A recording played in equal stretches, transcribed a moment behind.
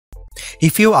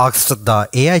If you asked the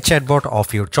AI chatbot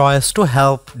of your choice to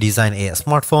help design a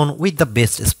smartphone with the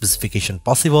best specification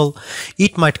possible,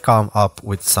 it might come up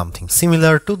with something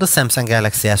similar to the Samsung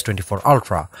Galaxy S24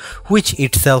 Ultra, which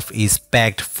itself is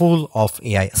packed full of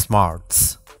AI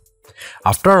smarts.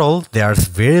 After all, there's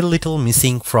very little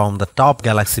missing from the top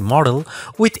Galaxy model,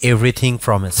 with everything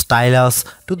from a stylus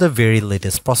to the very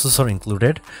latest processor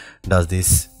included. Does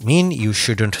this mean you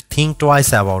shouldn't think twice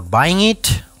about buying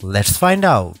it? Let's find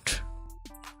out.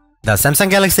 The Samsung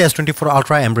Galaxy S24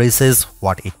 Ultra embraces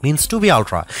what it means to be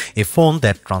Ultra, a phone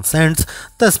that transcends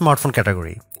the smartphone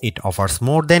category. It offers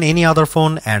more than any other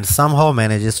phone and somehow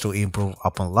manages to improve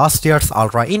upon last year's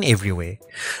Ultra in every way.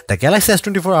 The Galaxy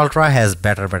S24 Ultra has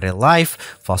better battery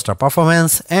life, faster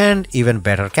performance, and even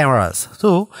better cameras,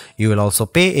 so you will also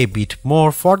pay a bit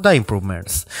more for the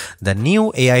improvements. The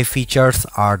new AI features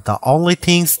are the only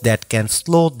things that can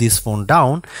slow this phone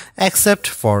down, except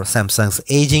for Samsung's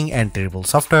aging and terrible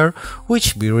software,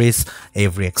 which buries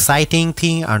every exciting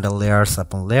thing under layers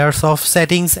upon layers of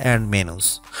settings and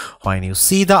menus. When you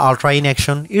see the Ultra in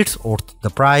action, it's worth the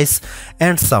price,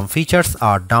 and some features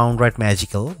are downright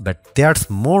magical, but there's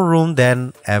more room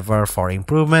than ever for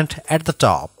improvement at the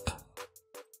top.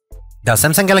 The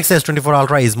Samsung Galaxy S24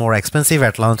 Ultra is more expensive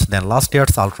at launch than last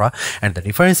year's Ultra, and the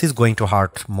difference is going to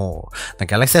hurt more. The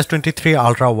Galaxy S23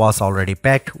 Ultra was already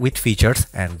packed with features,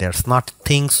 and there's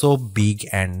nothing so big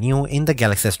and new in the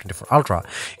Galaxy S24 Ultra.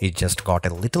 It just got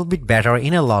a little bit better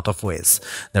in a lot of ways.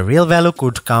 The real value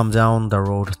could come down the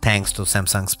road thanks to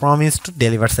Samsung's promise to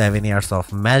deliver 7 years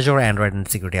of major Android and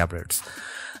security updates.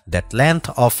 That length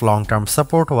of long-term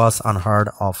support was unheard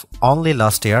of only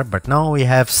last year, but now we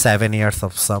have 7 years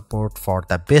of support for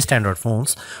the best Android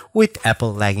phones, with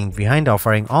Apple lagging behind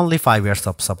offering only 5 years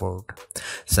of support.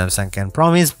 Samsung can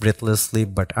promise breathlessly,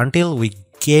 but until we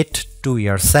get to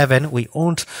year 7, we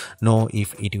won't know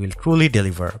if it will truly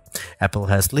deliver. Apple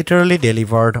has literally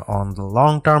delivered on the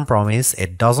long-term promise a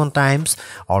dozen times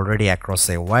already across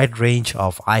a wide range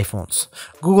of iPhones.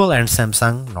 Google and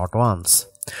Samsung not once.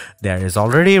 There is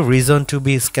already reason to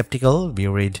be skeptical.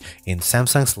 Buried in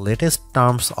Samsung's latest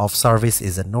terms of service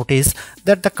is a notice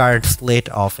that the current slate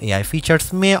of AI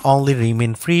features may only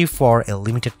remain free for a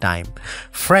limited time.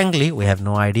 Frankly, we have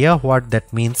no idea what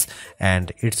that means,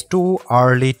 and it's too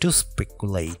early to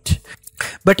speculate.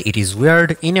 But it is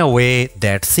weird in a way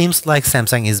that seems like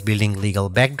Samsung is building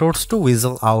legal backdoors to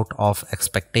weasel out of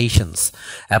expectations.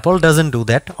 Apple doesn't do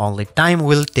that, only time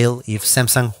will tell if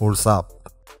Samsung holds up.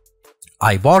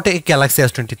 I bought a Galaxy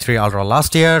S23 Ultra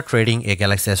last year, trading a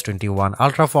Galaxy S21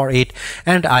 Ultra for it,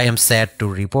 and I am sad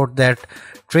to report that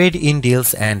trade-in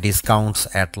deals and discounts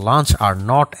at launch are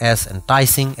not as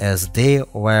enticing as they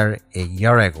were a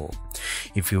year ago.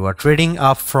 If you are trading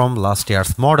up from last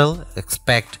year's model,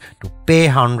 expect to pay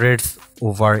hundreds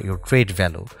over your trade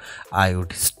value. I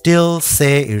would still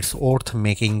say it's worth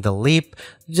making the leap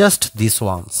just this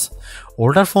once.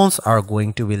 Older phones are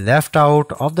going to be left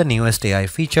out of the newest AI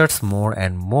features more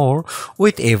and more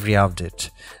with every update.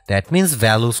 That means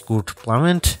values could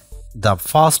plummet the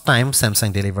first time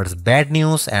Samsung delivers bad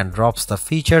news and drops the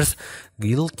features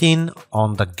built in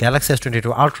on the Galaxy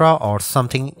S22 Ultra or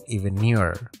something even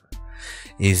newer.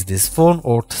 Is this phone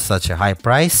worth such a high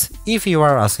price? If you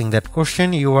are asking that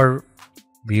question, you are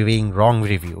viewing wrong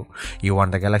review. You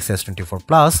want the Galaxy S24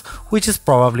 Plus, which is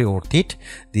probably worth it.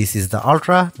 This is the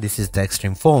Ultra, this is the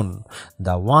extreme phone,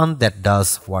 the one that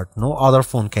does what no other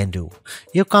phone can do.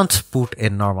 You can't put a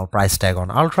normal price tag on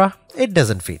Ultra, it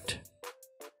doesn't fit.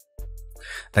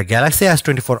 The Galaxy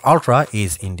S24 Ultra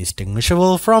is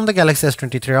indistinguishable from the Galaxy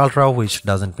S23 Ultra, which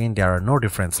doesn't mean there are no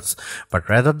differences, but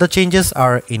rather the changes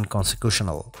are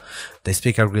inconsequential. The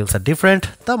speaker grills are different,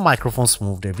 the microphones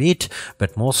moved a bit,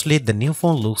 but mostly the new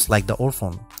phone looks like the old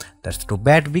phone. That's too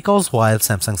bad, because while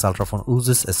Samsung's Ultra phone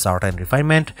oozes a certain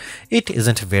refinement, it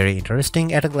isn't very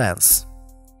interesting at a glance.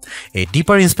 A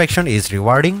deeper inspection is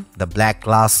rewarding. The black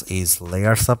glass is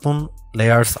layers upon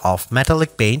layers of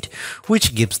metallic paint,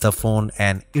 which gives the phone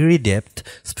an eerie depth,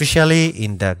 especially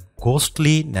in the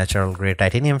ghostly natural grey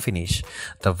titanium finish.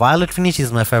 The violet finish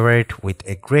is my favorite, with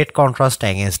a great contrast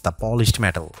against the polished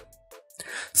metal.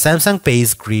 Samsung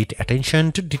pays great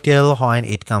attention to detail when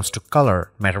it comes to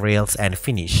color, materials, and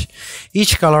finish.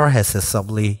 Each color has a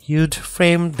subtly hued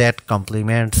frame that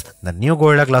complements the new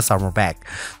Gorilla Glass armor pack.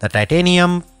 The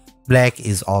titanium black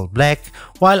is all black,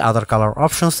 while other color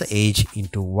options age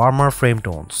into warmer frame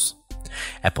tones.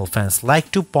 Apple fans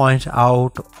like to point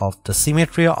out of the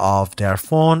symmetry of their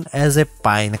phone as a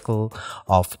pinnacle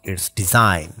of its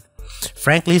design.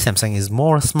 Frankly, Samsung is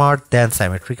more smart than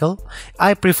symmetrical.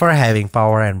 I prefer having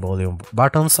power and volume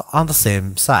buttons on the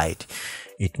same side.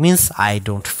 It means I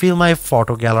don't fill my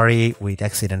photo gallery with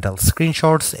accidental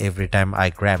screenshots every time I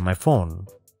grab my phone.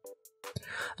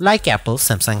 Like Apple,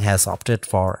 Samsung has opted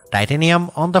for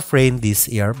titanium on the frame this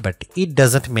year, but it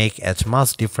doesn't make as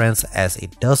much difference as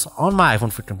it does on my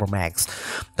iPhone 15 Pro Max.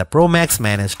 The Pro Max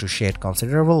managed to shed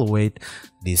considerable weight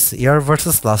this year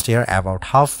versus last year, about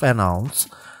half an ounce.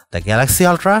 The Galaxy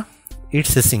Ultra,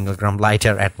 it's a single gram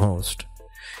lighter at most.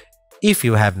 If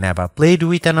you have never played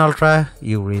with an Ultra,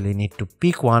 you really need to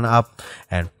pick one up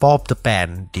and pop the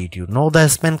pen. Did you know the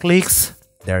S Pen clicks?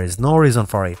 There is no reason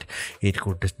for it. It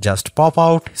could just pop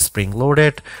out,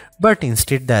 spring-loaded, but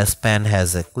instead the S Pen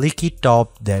has a clicky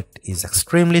top that is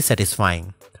extremely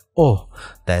satisfying. Oh,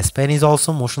 the S Pen is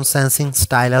also motion sensing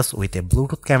stylus with a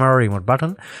Bluetooth camera remote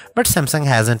button, but Samsung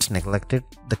hasn't neglected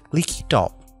the clicky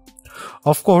top.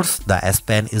 Of course, the S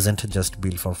Pen isn't just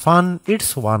built for fun,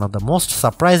 it's one of the most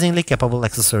surprisingly capable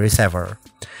accessories ever.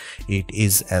 It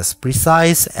is as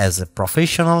precise as a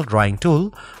professional drawing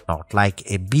tool, not like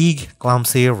a big,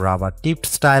 clumsy, rubber-tipped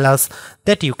stylus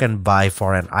that you can buy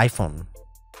for an iPhone.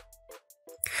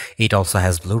 It also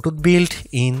has Bluetooth built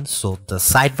in, so the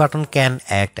side button can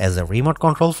act as a remote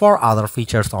control for other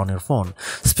features on your phone,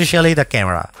 especially the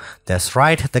camera. That's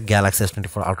right, the Galaxy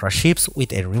S24 Ultra ships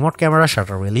with a remote camera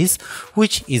shutter release,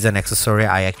 which is an accessory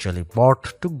I actually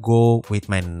bought to go with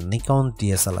my Nikon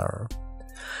DSLR.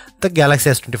 The Galaxy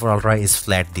S24 Ultra is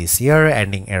flat this year,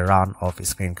 ending a run of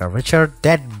screen curvature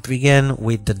that began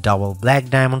with the double black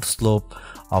diamond slope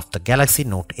of the Galaxy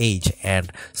Note Edge and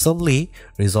suddenly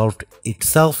resolved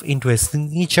itself into a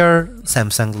signature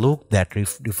Samsung look that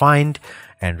refined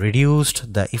and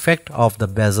reduced the effect of the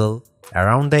bezel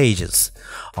around the edges.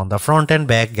 On the front and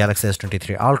back, Galaxy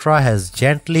S23 Ultra has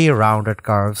gently rounded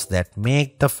curves that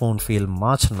make the phone feel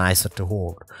much nicer to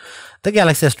hold. The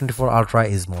Galaxy S24 Ultra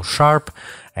is more sharp,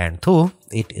 and though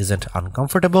it isn't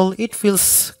uncomfortable, it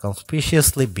feels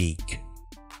conspicuously big.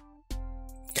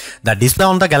 The display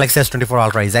on the Galaxy S24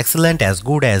 Ultra is excellent, as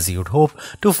good as you'd hope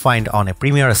to find on a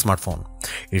premier smartphone.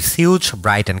 It's huge,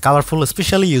 bright and colorful,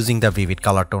 especially using the vivid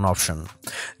color tone option.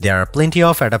 There are plenty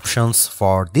of adaptations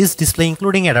for this display,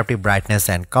 including adaptive brightness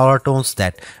and color tones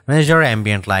that measure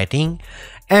ambient lighting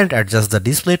and adjust the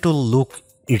display to look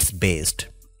its best.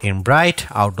 In bright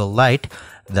outdoor light,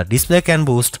 the display can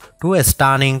boost to a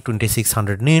stunning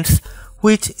 2600 nits,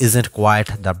 which isn't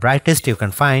quite the brightest you can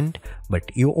find,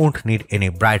 but you won't need any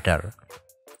brighter.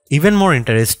 Even more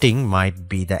interesting might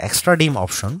be the extra dim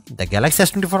option. The Galaxy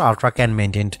S24 Ultra can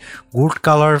maintain good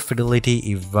color fidelity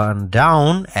even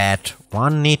down at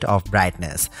 1 nit of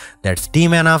brightness. That's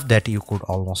dim enough that you could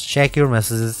almost check your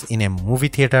messages in a movie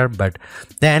theater, but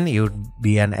then you'd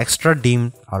be an extra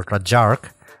dim ultra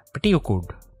jerk, but you could.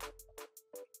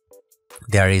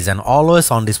 There is an always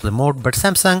on display mode, but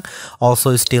Samsung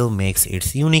also still makes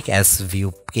its unique S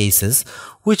View cases,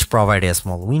 which provide a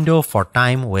small window for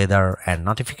time, weather and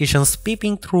notifications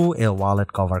peeping through a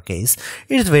wallet cover case.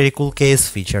 It's a very cool case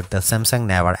feature that Samsung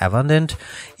never abandoned,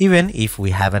 even if we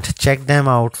haven't checked them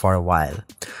out for a while.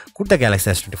 Could the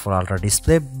Galaxy S24 Ultra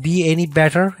display be any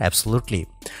better? Absolutely.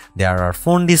 There are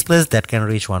phone displays that can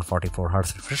reach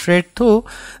 144Hz refresh rate too,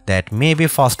 that may be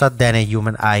faster than a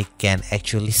human eye can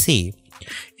actually see.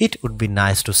 It would be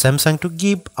nice to Samsung to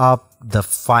give up the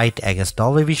fight against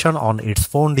Dolby Vision on its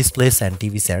phone displays and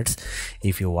TV sets.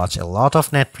 If you watch a lot of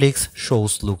Netflix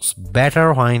shows, looks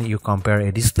better when you compare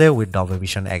a display with Dolby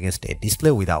Vision against a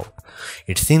display without.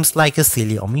 It seems like a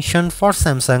silly omission for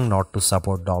Samsung not to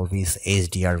support Dolby's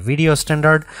HDR video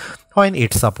standard when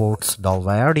it supports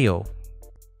Dolby Audio.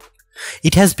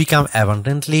 It has become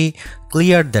abundantly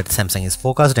clear that Samsung is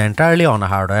focused entirely on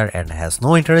hardware and has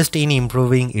no interest in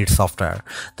improving its software.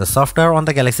 The software on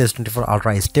the Galaxy S24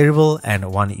 Ultra is terrible and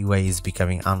One UI is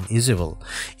becoming unusable.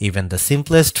 Even the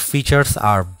simplest features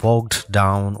are bogged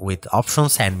down with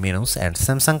options and menus, and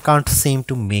Samsung can't seem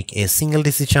to make a single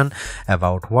decision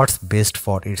about what's best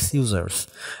for its users.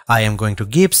 I am going to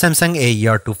give Samsung a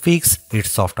year to fix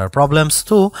its software problems,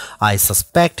 though I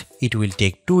suspect it will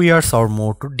take 2 years or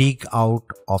more to dig out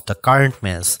of the current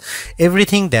mess.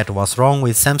 Everything that was wrong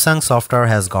with Samsung software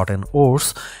has gotten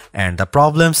worse, and the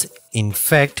problems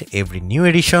infect every new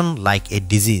edition like a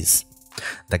disease.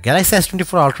 The Galaxy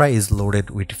S24 Ultra is loaded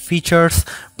with features,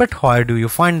 but where do you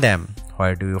find them?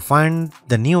 Where do you find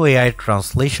the new AI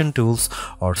translation tools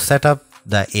or set up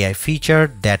the AI feature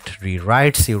that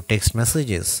rewrites your text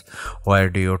messages? Where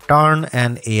do you turn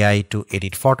an AI to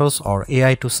edit photos or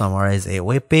AI to summarize a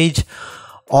web page?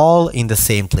 All in the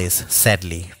same place,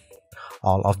 sadly.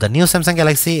 All of the new Samsung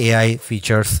Galaxy AI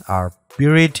features are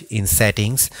buried in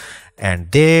settings,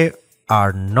 and they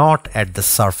are not at the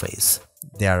surface.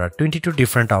 there are 22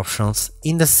 different options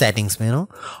in the settings menu.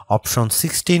 Option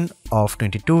 16 of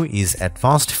 22 is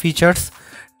advanced features.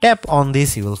 Tap on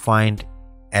this, you will find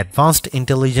advanced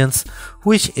intelligence,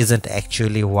 which isn't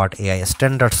actually what AI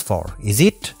standards for, is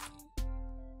it?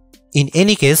 In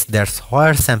any case, that's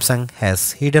where Samsung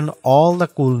has hidden all the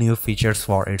cool new features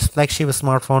for its flagship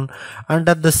smartphone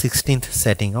under the 16th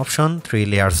setting option 3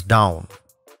 layers down.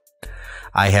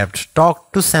 I have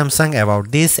talked to Samsung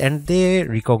about this and they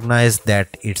recognize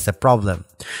that it's a problem.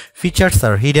 Features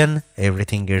are hidden,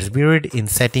 everything gets buried in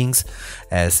settings,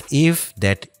 as if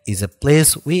that is a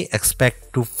place we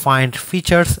expect to find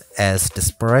features as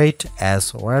disparate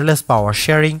as wireless power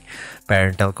sharing,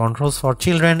 parental controls for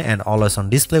children, and always on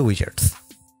display widgets.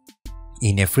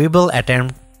 In a feeble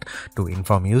attempt to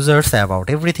inform users about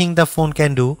everything the phone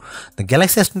can do, the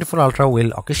Galaxy S24 Ultra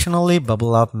will occasionally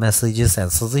bubble up messages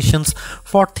and suggestions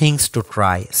for things to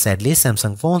try. Sadly,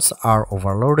 Samsung phones are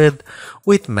overloaded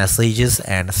with messages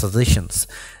and suggestions.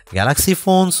 Galaxy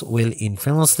phones will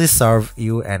infamously serve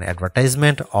you an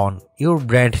advertisement on your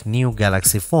brand new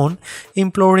Galaxy phone,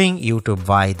 imploring you to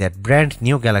buy that brand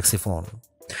new Galaxy phone.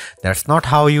 That's not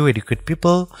how you educate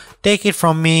people. Take it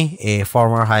from me, a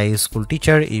former high school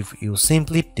teacher, if you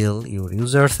simply tell your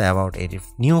users about a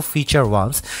new feature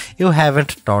once, you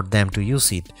haven't taught them to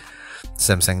use it.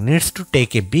 Samsung needs to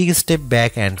take a big step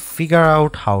back and figure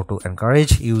out how to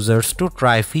encourage users to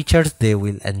try features they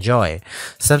will enjoy.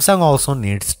 Samsung also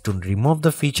needs to remove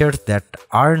the features that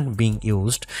aren't being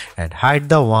used and hide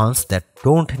the ones that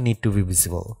don't need to be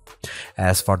visible.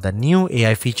 As for the new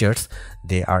AI features,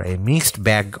 they are a mixed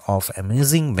bag of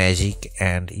amazing magic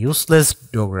and useless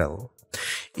doggerel.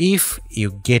 If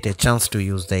you get a chance to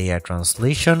use the AI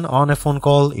translation on a phone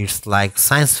call, it's like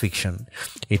science fiction.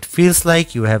 It feels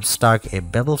like you have stuck a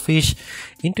babblefish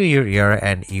into your ear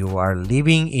and you are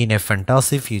living in a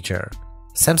fantasy future.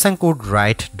 Samsung could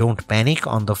write "Don't panic"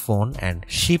 on the phone and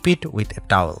ship it with a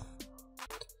towel.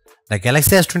 The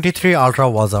Galaxy S23 Ultra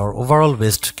was our overall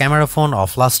best camera phone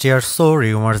of last year, so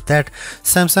rumors that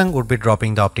Samsung would be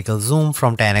dropping the optical zoom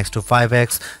from 10x to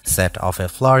 5x set off a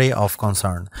flurry of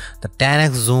concern. The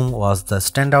 10x zoom was the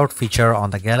standout feature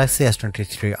on the Galaxy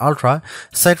S23 Ultra.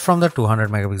 Aside from the 200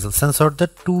 megapixel sensor, the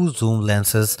two zoom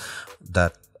lenses,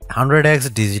 the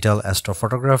 100x digital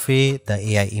astrophotography, the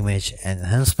AI image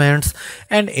enhancements,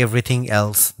 and everything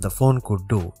else the phone could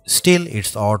do. Still,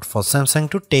 it's odd for Samsung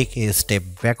to take a step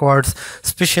backwards,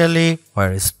 especially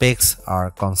where specs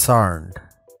are concerned.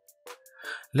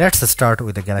 Let's start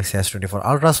with the Galaxy S24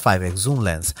 Ultra's 5x zoom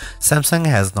lens. Samsung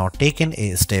has not taken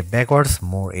a step backwards,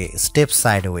 more a step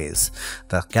sideways.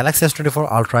 The Galaxy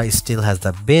S24 Ultra still has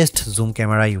the best zoom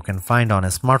camera you can find on a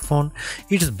smartphone.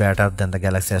 It's better than the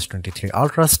Galaxy S23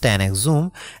 Ultra's 10x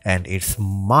zoom, and it's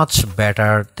much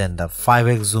better than the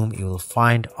 5x zoom you will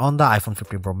find on the iPhone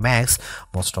 15 Pro Max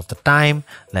most of the time,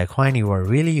 like when you are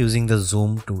really using the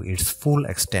zoom to its full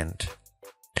extent.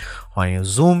 When you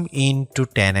zoom in to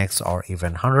 10x or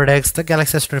even 100x, the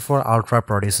Galaxy S24 Ultra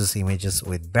produces images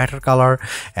with better color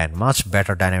and much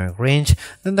better dynamic range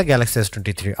than the Galaxy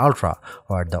S23 Ultra.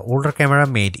 Where the older camera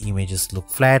made images look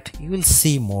flat, you will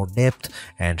see more depth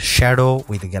and shadow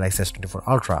with the Galaxy S24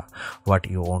 Ultra. What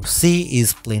you won't see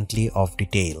is plenty of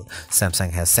detail.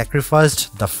 Samsung has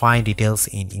sacrificed the fine details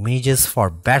in images for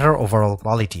better overall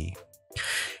quality.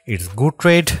 It's good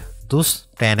trade. Those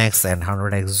 10x and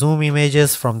 100x zoom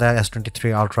images from the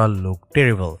S23 Ultra look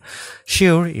terrible.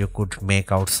 Sure, you could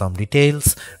make out some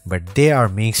details, but they are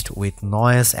mixed with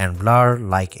noise and blur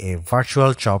like a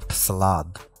virtual chopped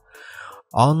salad.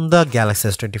 On the Galaxy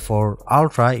S24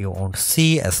 Ultra, you won't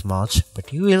see as much,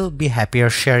 but you will be happier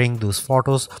sharing those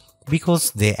photos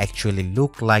because they actually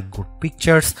look like good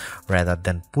pictures rather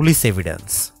than police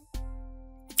evidence.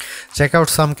 Check out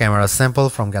some camera sample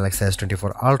from Galaxy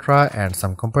S24 Ultra and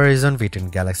some comparison between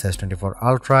Galaxy S24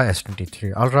 Ultra,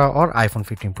 S23 Ultra or iPhone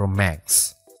 15 Pro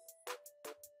Max.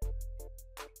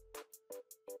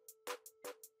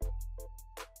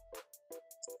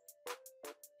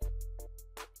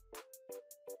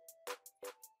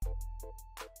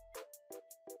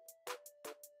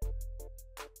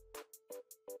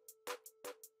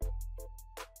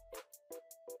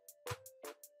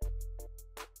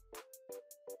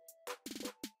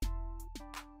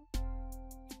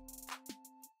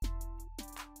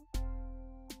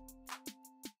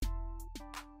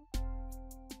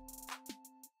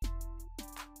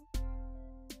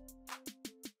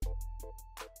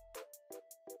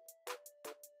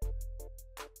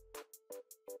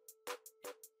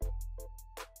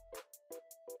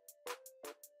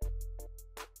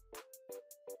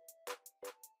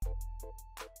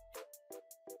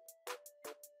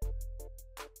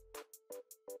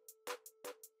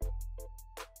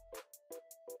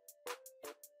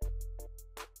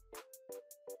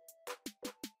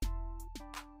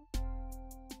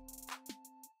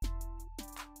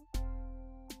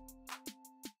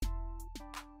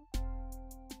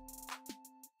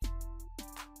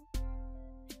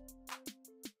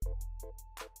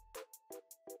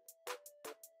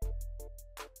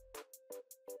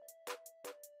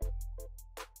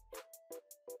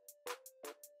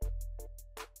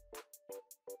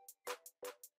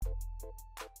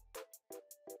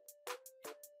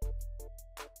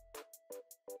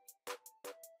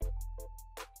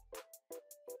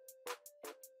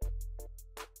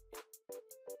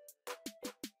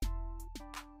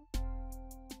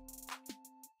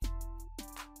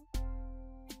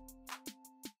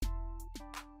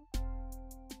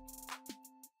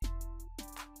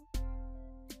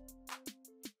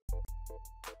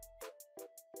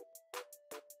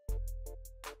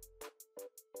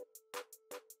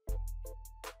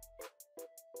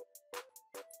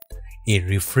 A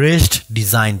refreshed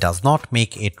design does not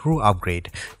make a true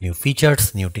upgrade. New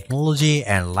features, new technology,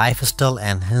 and lifestyle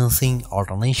enhancing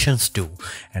alternations do.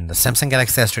 And the Samsung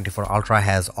Galaxy S24 Ultra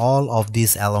has all of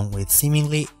these along with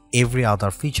seemingly every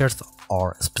other features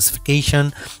or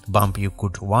specification bump you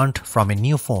could want from a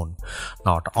new phone.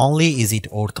 Not only is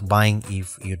it worth buying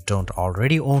if you don't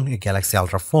already own a Galaxy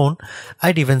Ultra phone,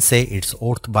 I'd even say it's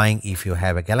worth buying if you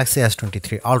have a Galaxy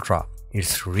S23 Ultra.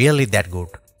 It's really that good.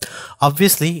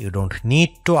 Obviously, you don't need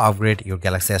to upgrade your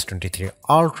Galaxy S23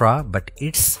 Ultra, but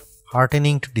it's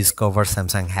heartening to discover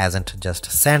Samsung hasn't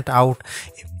just sent out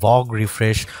a vogue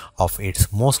refresh of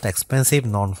its most expensive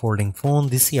non-folding phone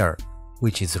this year,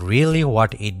 which is really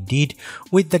what it did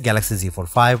with the Galaxy Z Fold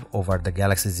 5 over the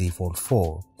Galaxy Z Fold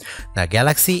 4. The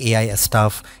Galaxy AI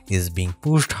stuff is being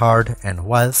pushed hard, and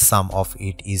while some of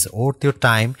it is worth your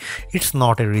time, it's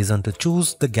not a reason to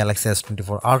choose the Galaxy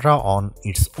S24 Ultra on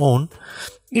its own.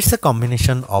 It's a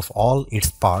combination of all its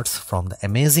parts, from the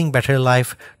amazing battery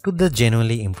life to the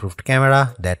genuinely improved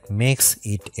camera, that makes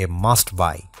it a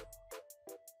must-buy.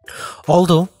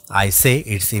 Although I say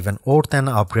it's even worth an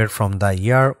upgrade from the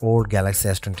year-old Galaxy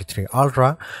S23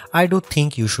 Ultra, I do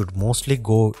think you should mostly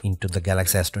go into the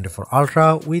Galaxy S24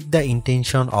 Ultra with the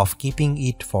intention of keeping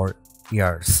it for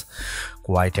years.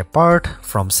 Quite apart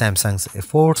from Samsung's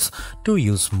efforts to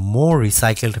use more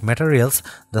recycled materials,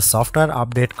 the software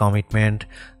update commitment,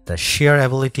 the sheer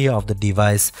ability of the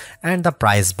device, and the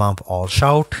price bump all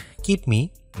shout, keep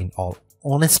me in all.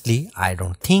 Honestly, I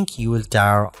don't think you will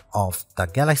tire of the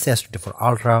Galaxy S24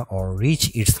 Ultra or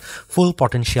reach its full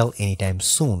potential anytime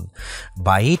soon.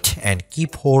 Buy it and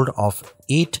keep hold of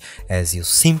it, as you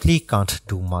simply can't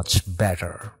do much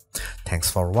better. Thanks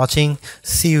for watching.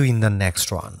 See you in the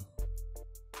next one.